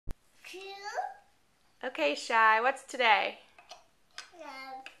Okay, Shai, what's today?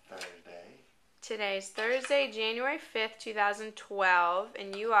 Thursday. Today's Thursday, January 5th, 2012,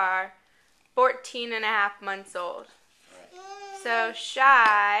 and you are 14 and a half months old. Right. So,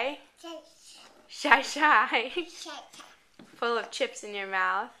 Shai, full of chips in your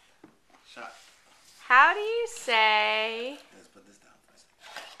mouth. Shai. How do you say, Let's put this down for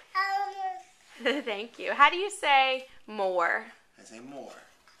a second. thank you, how do you say more? I say more.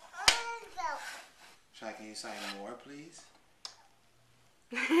 Shai, can you say more, please?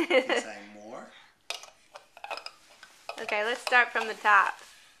 Can you say more? Okay, let's start from the top.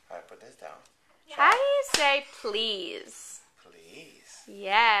 Alright, put this down. How do you say please? Please.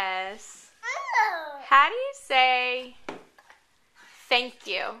 Yes. How do you say thank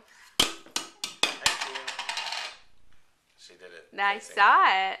you? Thank you. She did it. I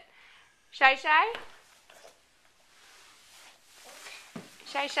saw it. Shai,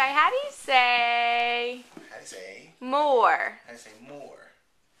 how do you say How do you say? more? How do you say more?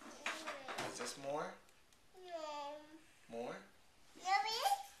 Is this more? More?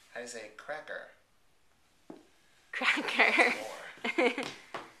 How do you say cracker? Cracker. More.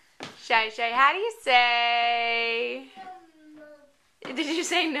 Shai, how do you say... Did you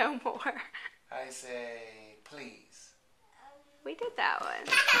say no more? How do you say please? We did that one.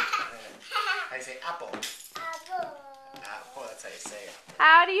 How do you say apple? Apple, that's how you say it.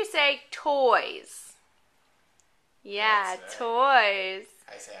 How do you say toys? Yeah, That's toys.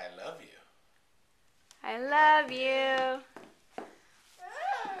 I say I love you. I love you.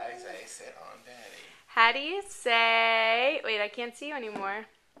 How do you say sit on daddy? How do you say... Wait, I can't see you anymore.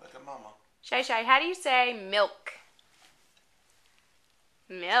 Look at mama. Shai, how do you say milk?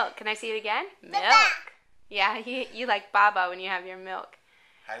 Milk. Can I see it again? Milk. Yeah, you like Baba when you have your milk.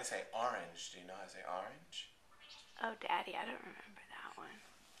 How do you say orange? Do you know how to say orange? Oh, Daddy, I don't remember that one.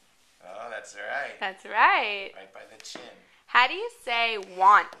 Oh, that's right. That's right. Right by the chin. How do you say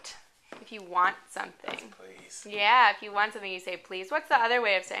want? If you want something. Please. Yeah, if you want something, you say please. What's the other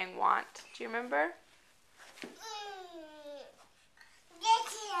way of saying want? Do you remember?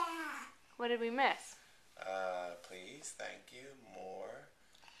 What did we miss? Please, thank you, more,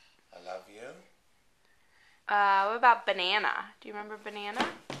 I love you. What about banana? Do you remember banana?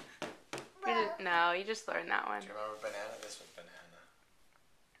 No, you just learned that one. Do you remember banana? This was banana.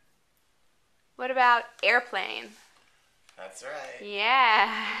 What about airplane? That's right.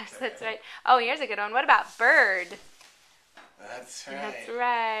 Yes, that's right. Oh, here's a good one. What about bird? That's right. That's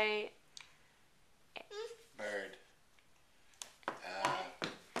right. Bird.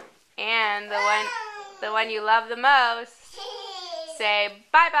 And the one you love the most, say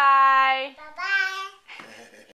bye-bye.